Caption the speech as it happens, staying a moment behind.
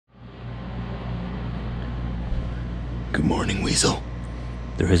Good morning, Weasel.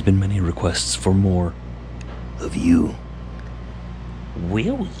 There has been many requests for more of you.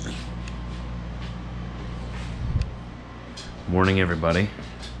 Will. Morning, everybody.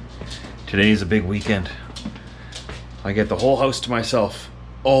 Today is a big weekend. I get the whole house to myself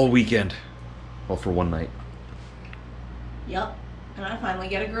all weekend. Well, for one night. Yep, and I finally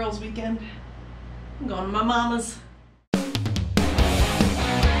get a girls' weekend. I'm going to my mama's.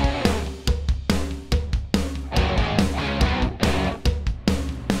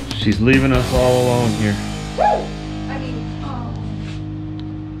 She's leaving us all alone here. Woo! I mean, oh.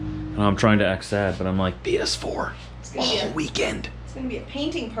 And I'm trying to act sad, but I'm like, PS4 All weekend. It's going to be a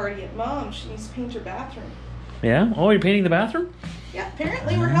painting party at Mom. She needs to paint her bathroom. Yeah? Oh, you're painting the bathroom? Yeah,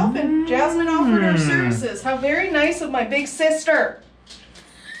 apparently we're helping. Jasmine offered her services. How very nice of my big sister.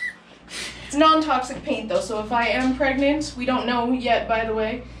 It's non-toxic paint though, so if I am pregnant, we don't know yet, by the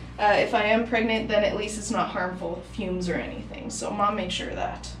way, if I am pregnant, then at least it's not harmful fumes or anything. So Mom made sure of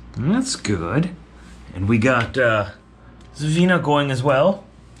that. That's good. And we got Zavina going as well.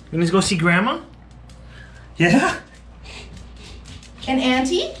 You gonna go see Grandma? Yeah? And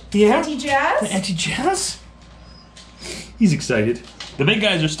Auntie? Yeah? Auntie Jazz? Auntie Jazz? He's excited. The big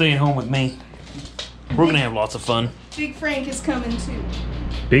guys are staying home with me. We're gonna have lots of fun. Big Frank is coming too.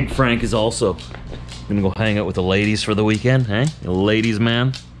 Big Frank is also gonna go hang out with the ladies for the weekend, eh? The ladies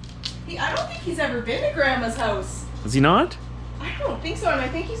man. I don't think he's ever been to Grandma's house. Is he not? I don't think so, and I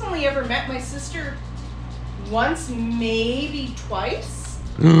think he's only ever met my sister once, maybe twice.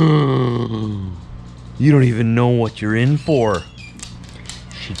 You don't even know what you're in for.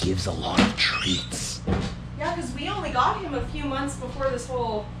 She gives a lot of treats. Yeah, because we only got him a few months before this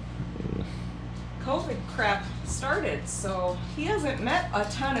whole COVID crap started, so he hasn't met a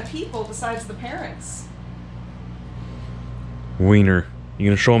ton of people besides the parents. Wiener, you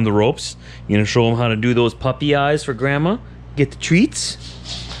gonna show him the ropes? You gonna show him how to do those puppy eyes for Grandma? Get the treats?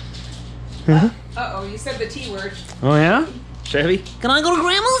 Uh-oh, you said the T word. Oh yeah? Chevy? Can I go to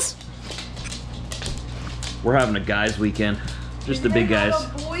Grandma's? We're having a guys' weekend. Just the big guys.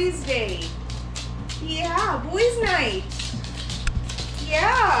 Have a boys' day. Yeah, boys' night.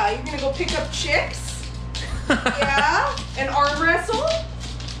 Yeah, you're gonna go pick up chicks? Yeah, and arm wrestle?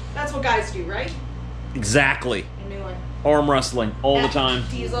 That's what guys do, right? Exactly. I knew it. Arm wrestling all the time.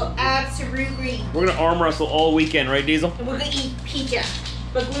 Diesel, absolutely. We're gonna arm wrestle all weekend, right, Diesel? And we're gonna eat pizza.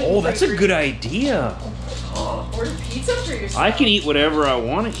 Oh, that's a good idea. Order pizza for yourself. I can eat whatever I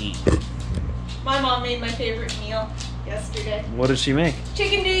want to eat. My mom made my favorite meal yesterday. What did she make?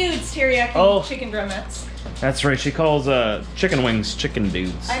 Chicken dudes, teriyaki chicken drumettes. That's right. She calls chicken wings chicken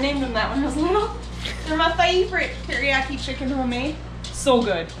dudes. I named them that when I was little. They're my favorite teriyaki chicken homemade. So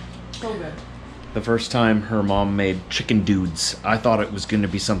good. So good. The first time her mom made chicken dudes, I thought it was going to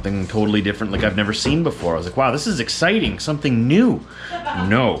be something totally different, like I've never seen before. I was like, wow, this is exciting, something new.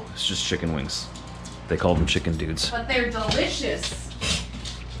 No, it's just chicken wings. They call them chicken dudes. But they're delicious.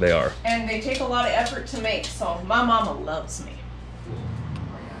 They are. And they take a lot of effort to make, so my mama loves me.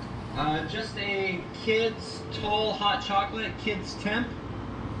 Just a kids tall hot chocolate, kids temp,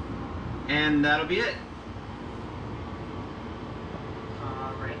 and that'll be it.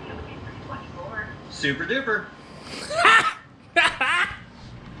 Right, it'll be 324. Super duper.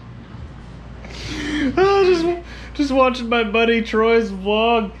 Oh, just watching my buddy Troy's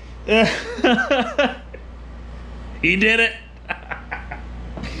vlog. He did it.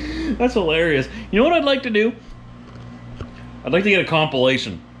 That's hilarious. You know what I'd like to do? I'd like to get a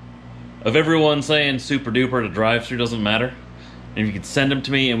compilation of everyone saying super duper to drive through doesn't matter. And if you could send them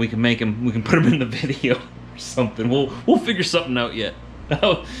to me and we can make them, we can put them in the video or something. We'll figure something out yet.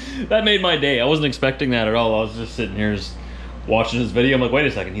 That made my day. I wasn't expecting that at all. I was just sitting here just watching his video. I'm like, wait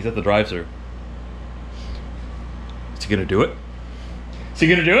a second, he's at the drive-thru. Is he gonna do it? Is he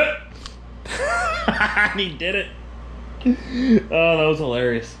gonna do it? He did it. Oh, that was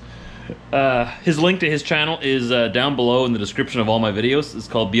hilarious. His link to his channel is down below in the description of all my videos. It's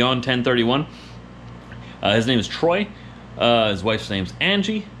called Beyond 1031. His name is Troy. His wife's name's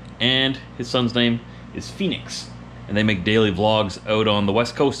Angie. And his son's name is Phoenix. And they make daily vlogs out on the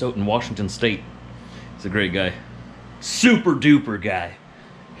West Coast, out in Washington State. He's a great guy. Super duper guy.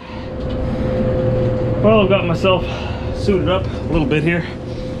 Well, I've got myself suited up a little bit here.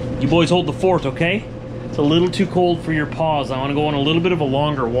 You boys hold the fort, okay? It's a little too cold for your paws. I want to go on a little bit of a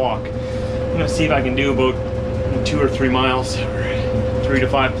longer walk. I'm gonna see if I can do about 2 or 3 miles, or 3 to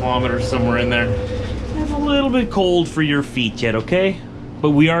 5 kilometers, somewhere in there. It's a little bit cold for your feet yet, okay? But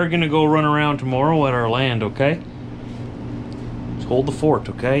we are gonna go run around tomorrow at our land, okay? Just hold the fort,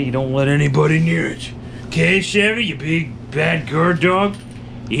 okay? You don't let anybody near it. Okay, Chevy, you big bad guard dog?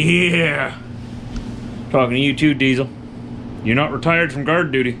 Yeah. Talking to you too, Diesel. You're not retired from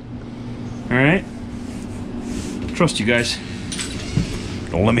guard duty. All right? Trust you guys.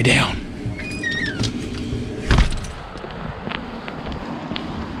 Don't let me down.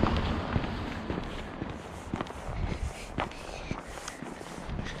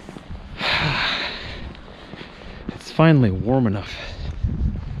 It's finally warm enough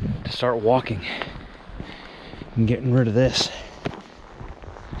to start walking and getting rid of this.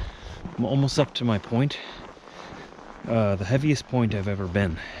 I'm almost up to my point. The heaviest point I've ever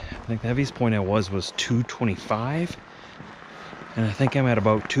been. I think the heaviest point I was 225. And I think I'm at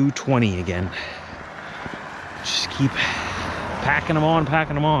about 220 again. Just keep packing them on,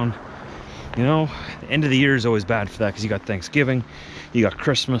 packing them on. You know, the end of the year is always bad for that because you got Thanksgiving, you got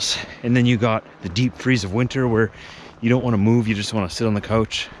Christmas, and then you got the deep freeze of winter where you don't want to move, you just want to sit on the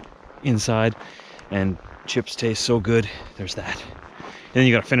couch inside, and chips taste so good. There's that. And then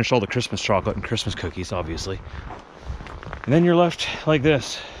you got to finish all the Christmas chocolate and Christmas cookies, obviously. And then you're left like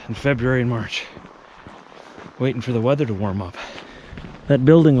this in February and March, waiting for the weather to warm up. That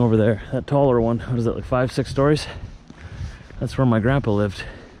building over there, that taller one, what is it, like 5-6 stories? That's where my grandpa lived.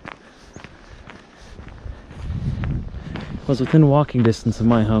 It was within walking distance of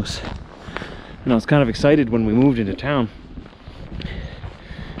my house. And I was kind of excited when we moved into town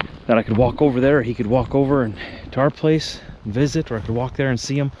that I could walk over there, or he could walk over and to our place and visit, or I could walk there and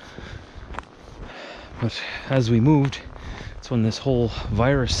see him. But as we moved, that's when this whole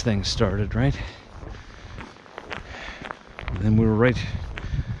virus thing started, right? And then we were right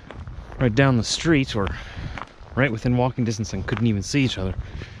down the street, or right within walking distance, and couldn't even see each other.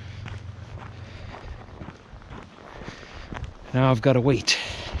 Now I've got to wait.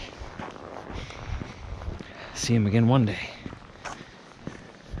 See him again one day.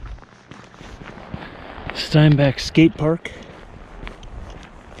 Steinbach Skate Park.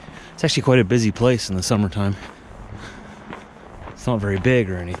 It's actually quite a busy place in the summertime. It's not very big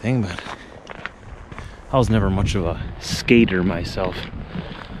or anything, but I was never much of a skater myself.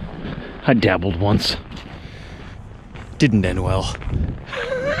 I dabbled once. Didn't end well.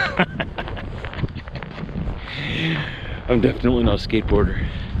 I'm definitely not a skateboarder.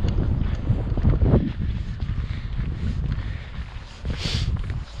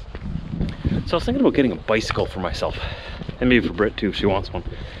 So I was thinking about getting a bicycle for myself, and maybe for Britt too if she wants one, so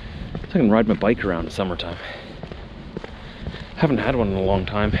I can ride my bike around in the summertime. Haven't had one in a long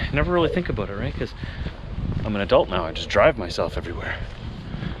time. Never really think about it, right? Because I'm an adult now. I just drive myself everywhere.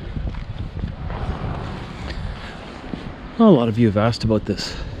 Well, a lot of you have asked about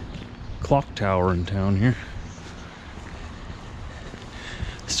this clock tower in town here.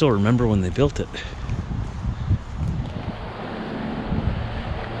 I still remember when they built it.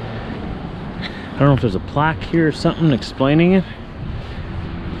 I don't know if there's a plaque here or something explaining it.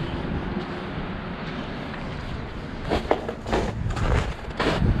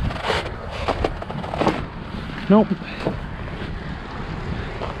 Nope.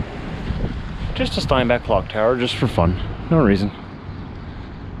 Just a Steinbach clock tower, just for fun. No reason.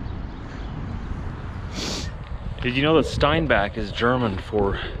 Did you know that Steinbach is German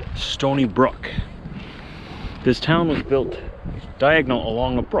for Stony Brook? This town was built diagonal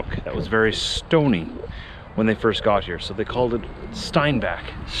along a brook that was very stony when they first got here, so they called it Steinbach,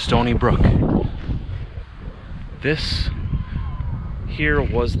 Stony Brook. This here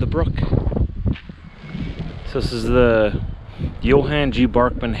was the brook. So this is the Johann G.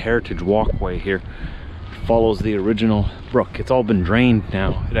 Barkman Heritage Walkway here. Follows the original brook. It's all been drained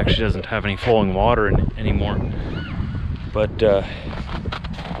now. It actually doesn't have any flowing water in it anymore. But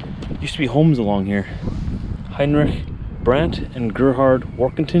used to be homes along here. Heinrich Brandt and Gerhard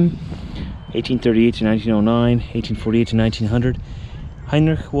Workington, 1838 to 1909, 1848 to 1900.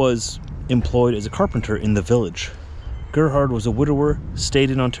 Heinrich was employed as a carpenter in the village. Gerhard was a widower,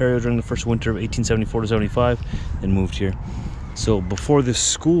 stayed in Ontario during the first winter of 1874 to 75, and moved here. So before this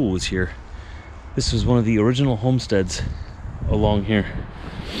school was here, this was one of the original homesteads along here.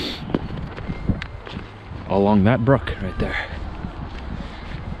 Along that brook right there.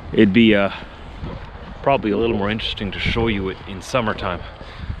 It'd be probably a little more interesting to show you it in summertime.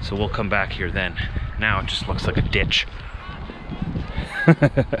 So we'll come back here then. Now it just looks like a ditch.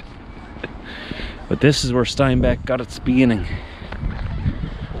 But this is where Steinbach got its beginning.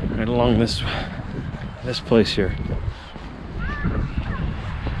 Right along this place here.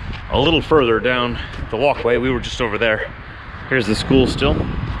 A little further down the walkway, we were just over there. Here's the school still.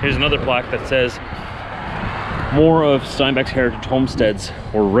 Here's another plaque that says more of Steinbach's heritage homesteads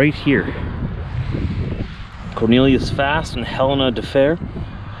were right here. Cornelius Fast and Helena de Fer.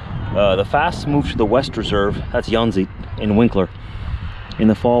 The Fasts moved to the West Reserve, that's Janzit, in Winkler, in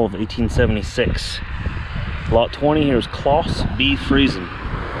the fall of 1876. Lot 20 here is Klaus B. Friesen.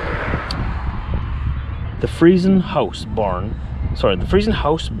 The Friesen House barn, the Friesen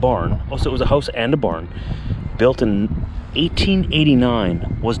House barn, also it was a house and a barn, built in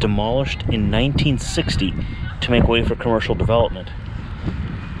 1889, was demolished in 1960 to make way for commercial development.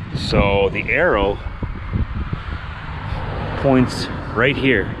 So the arrow points right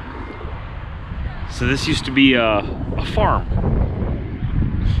here. So this used to be a farm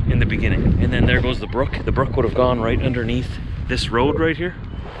in the beginning, and then there goes the brook. The brook would have gone right underneath this road right here,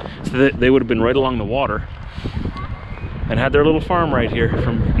 so that they would have been right along the water and had their little farm right here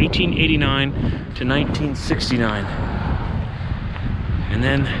from 1889 to 1969. And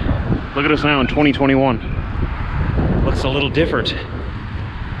then look at us now in 2021. Looks a little different.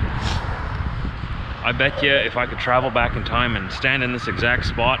 I bet you if I could travel back in time and stand in this exact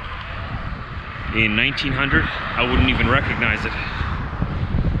spot in 1900, I wouldn't even recognize it.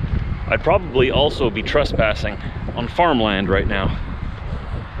 I'd probably also be trespassing on farmland right now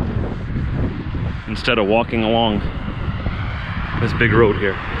instead of walking along this big road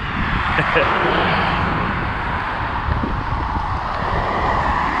here.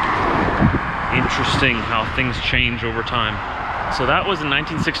 Interesting how things change over time. So that was in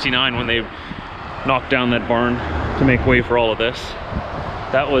 1969 when they knocked down that barn to make way for all of this.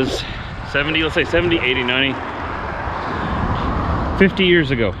 That was 70, let's say 70, 80, 90, 50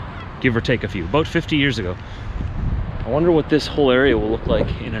 years ago, give or take a few, about 50 years ago. I wonder what this whole area will look like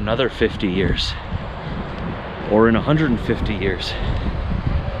in another 50 years or in 150 years.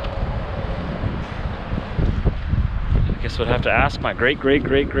 I guess I'd have to ask my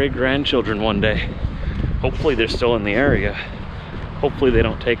great-great-great-great-grandchildren one day. Hopefully they're still in the area. Hopefully they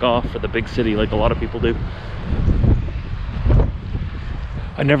don't take off for the big city like a lot of people do.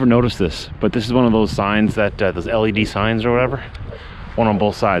 I never noticed this, but this is one of those signs that, those LED signs or whatever. One on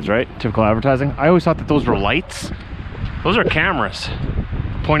both sides, right? Typical advertising. I always thought that those were lights. Those are cameras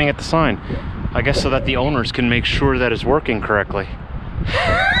pointing at the sign. I guess so that the owners can make sure that it's working correctly.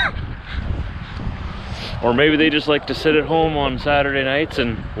 Or maybe they just like to sit at home on Saturday nights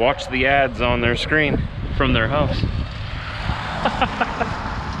and watch the ads on their screen from their house.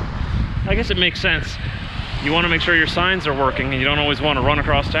 I guess it makes sense. You want to make sure your signs are working, and you don't always want to run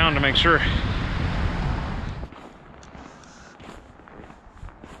across town to make sure.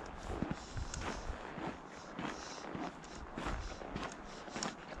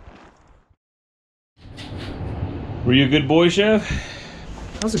 Were you a good boy, Chev?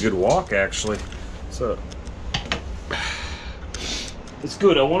 That was a good walk, actually. So it's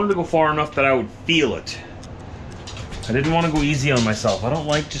good. I wanted to go far enough that I would feel it. I didn't want to go easy on myself. I don't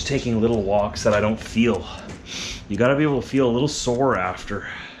like just taking little walks that I don't feel. You gotta be able to feel a little sore after.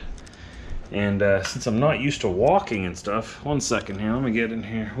 And since I'm not used to walking and stuff, 1 second here, let me get in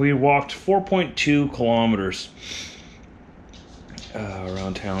here. We walked 4.2 kilometers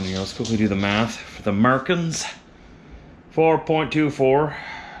around town here. Let's quickly do the math for the Americans. 4.24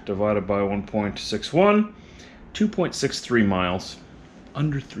 divided by 1.61, 2.63 miles.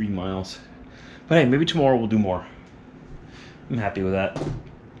 Under 3 miles. But hey, maybe tomorrow we'll do more. I'm happy with that.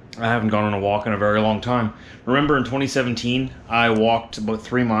 I haven't gone on a walk in a very long time. Remember in 2017, I walked about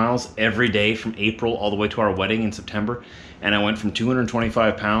 3 miles every day from April all the way to our wedding in September. And I went from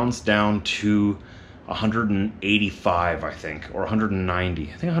 225 pounds down to 185, I think, or 190. I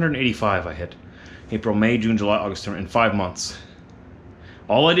think 185 I hit. April, May, June, July, August, in 5 months.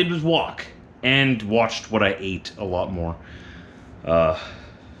 All I did was walk and watched what I ate a lot more.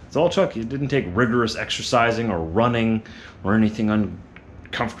 It's all it took. It didn't take rigorous exercising or running or anything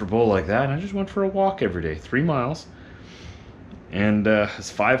uncomfortable like that. I just went for a walk every day, 3 miles. And it's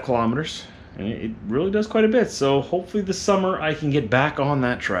 5 kilometers. And it really does quite a bit. So hopefully this summer I can get back on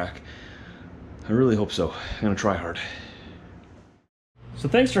that track. I really hope so. I'm going to try hard. So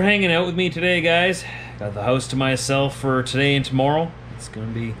thanks for hanging out with me today, guys. Got the house to myself for today and tomorrow. It's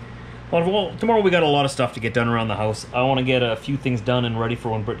going to be... Well, tomorrow we got a lot of stuff to get done around the house. I want to get a few things done and ready for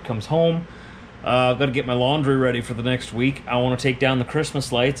when Britt comes home. I've got to get my laundry ready for the next week. I want to take down the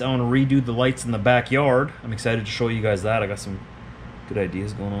Christmas lights. I want to redo the lights in the backyard. I'm excited to show you guys that. I got some good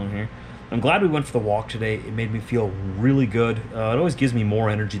ideas going on here. I'm glad we went for the walk today. It made me feel really good. It always gives me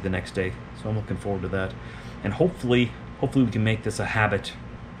more energy the next day, so I'm looking forward to that. And hopefully we can make this a habit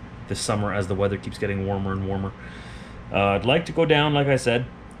this summer as the weather keeps getting warmer and warmer. I'd like to go down, like I said,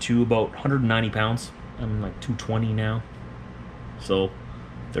 to about 190 pounds. I'm like 220 now, so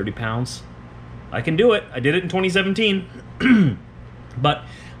 30 pounds. I can do it. I did it in 2017, but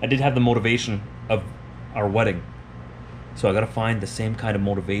I did have the motivation of our wedding, so I got to find the same kind of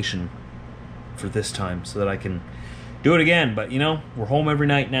motivation for this time so that I can do it again. But you know, we're home every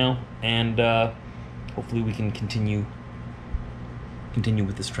night now, and hopefully we can continue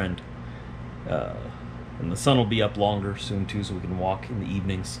with this trend. And the sun will be up longer soon too, so we can walk in the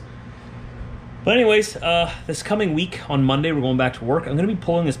evenings. But anyways, this coming week on Monday, we're going back to work. I'm going to be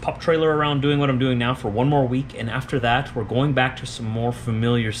pulling this pup trailer around doing what I'm doing now for one more week. And after that, we're going back to some more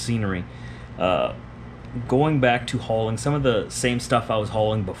familiar scenery. Going back to hauling some of the same stuff I was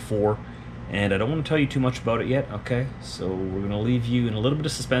hauling before. And I don't want to tell you too much about it yet, okay? So we're going to leave you in a little bit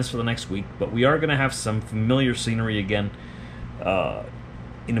of suspense for the next week. But we are going to have some familiar scenery again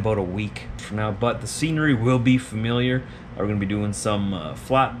in about a week from now. But the scenery will be familiar. We're going to be doing some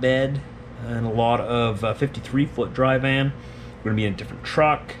flatbed and a lot of 53-foot dry van. We're going to be in a different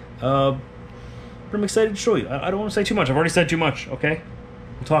truck. I'm excited to show you. I don't want to say too much. I've already said too much, okay?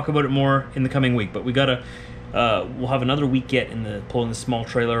 We'll talk about it more in the coming week. But we gotta, we'll have another week yet in the pulling the small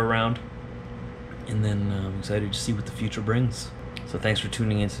trailer around. And then I'm excited to see what the future brings. So thanks for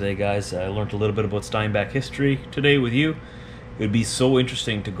tuning in today, guys. I learned a little bit about Steinbach history today with you. It would be so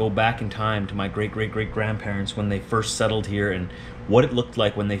interesting to go back in time to my great-great-great-grandparents when they first settled here and what it looked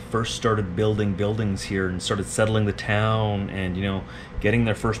like when they first started building buildings here and started settling the town and, you know, getting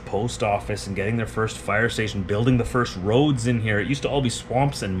their first post office and getting their first fire station, building the first roads in here. It used to all be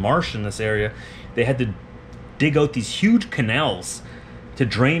swamps and marsh in this area. They had to dig out these huge canals to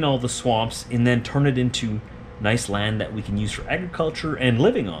drain all the swamps and then turn it into nice land that we can use for agriculture and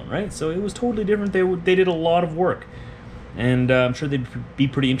living on, right? So it was totally different. They did a lot of work. And I'm sure they'd be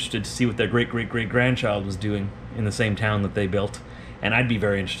pretty interested to see what their great-great-great-grandchild was doing in the same town that they built. And I'd be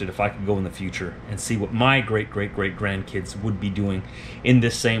very interested if I could go in the future and see what my great-great-great-grandkids would be doing in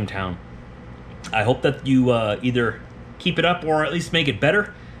this same town. I hope that you either keep it up or at least make it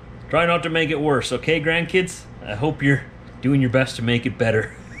better. Try not to make it worse, okay, grandkids? I hope you're doing your best to make it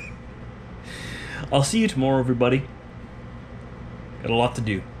better. I'll see you tomorrow, everybody. Got a lot to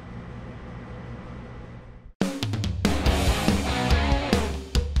do.